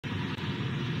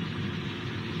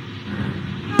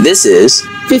This is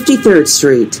 53rd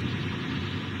Street.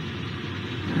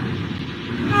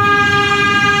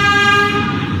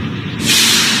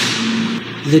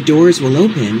 The doors will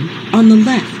open on the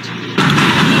left.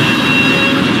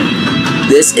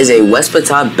 This is a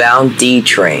Westpatod bound D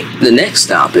train. The next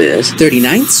stop is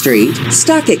 39th Street,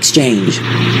 Stock Exchange.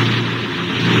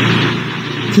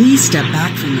 Please step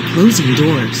back from the closing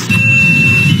doors.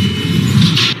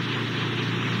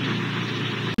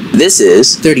 This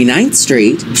is 39th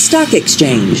Street, Stock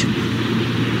Exchange.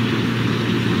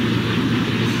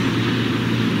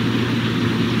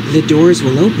 The doors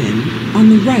will open on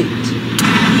the right.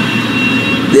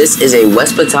 This is a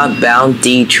Westpatod bound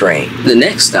D train. The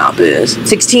next stop is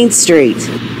 16th Street.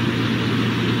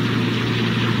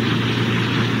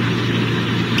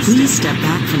 Please step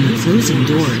back from the closing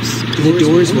doors. The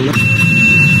doors will open.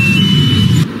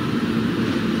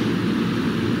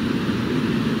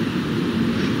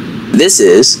 This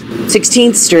is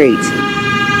 16th Street.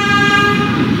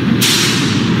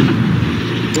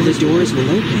 The doors will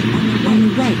open on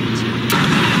the right.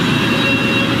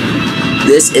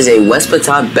 This is a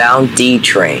Westpatod bound D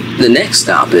train. The next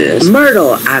stop is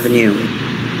Mrtyle Avenue.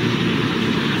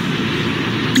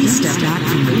 Please step back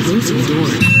from the closing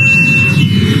doors.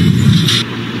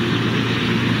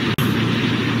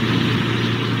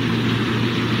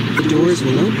 The doors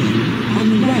will open on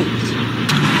the right.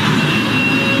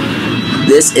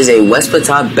 This is a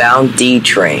Westpatod bound D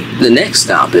train. The next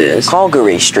stop is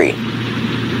Calgary Street.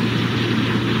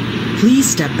 Please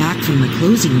step back from the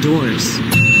closing doors.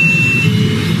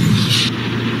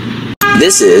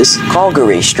 This is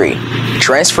Calgary Street.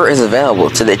 Transfer is available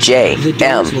to the J,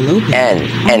 M,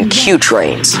 N, and Q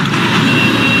trains.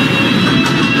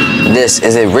 This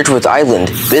is a Ridgeworth Island,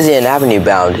 Presidantal Avenue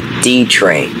bound D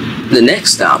train. The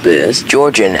next stop is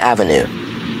Georgian Avenue.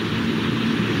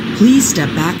 Please step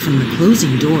back from the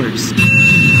closing doors.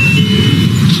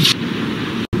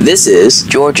 This is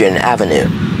Georgian Avenue.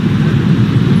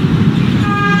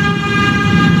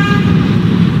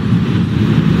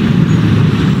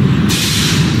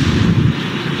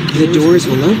 The doors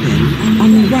will open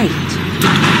on the right.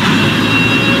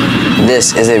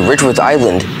 This is a Ridgeworth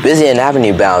Island, Presidantal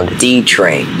Avenue bound D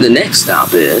train. The next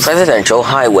stop is Presidantal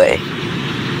Highway.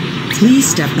 Please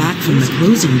step back from the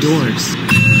closing doors.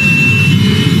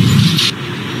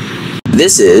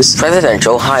 This is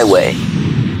Presidantal Highway.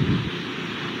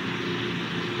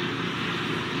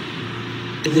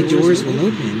 The doors will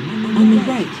open on the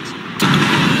right.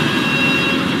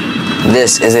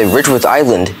 This is a Ridgeworth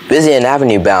Island, Presidantal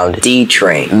Avenue bound D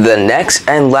train. The next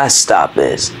and last stop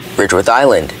is Ridgeworth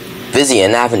Island,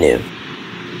 Presidantal Avenue.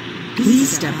 Please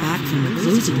step back from the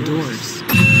closing doors.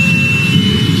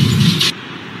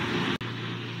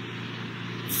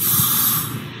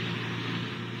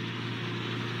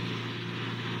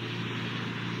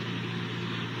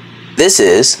 This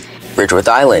is Ridgeworth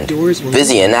Island,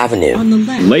 Presidantal Avenue. On the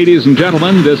left. Ladies and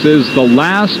gentlemen, this is the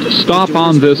last stop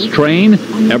on this train.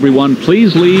 Everyone,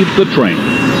 please leave the train.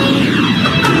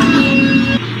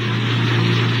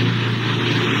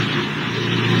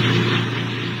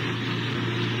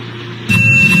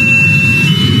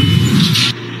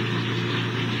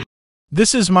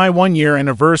 This is my one-year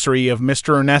anniversary of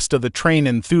Mr. Ernesto the Train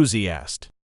Enthusiast.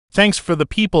 Thanks for the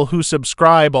people who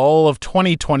subscribe all of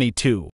 2022.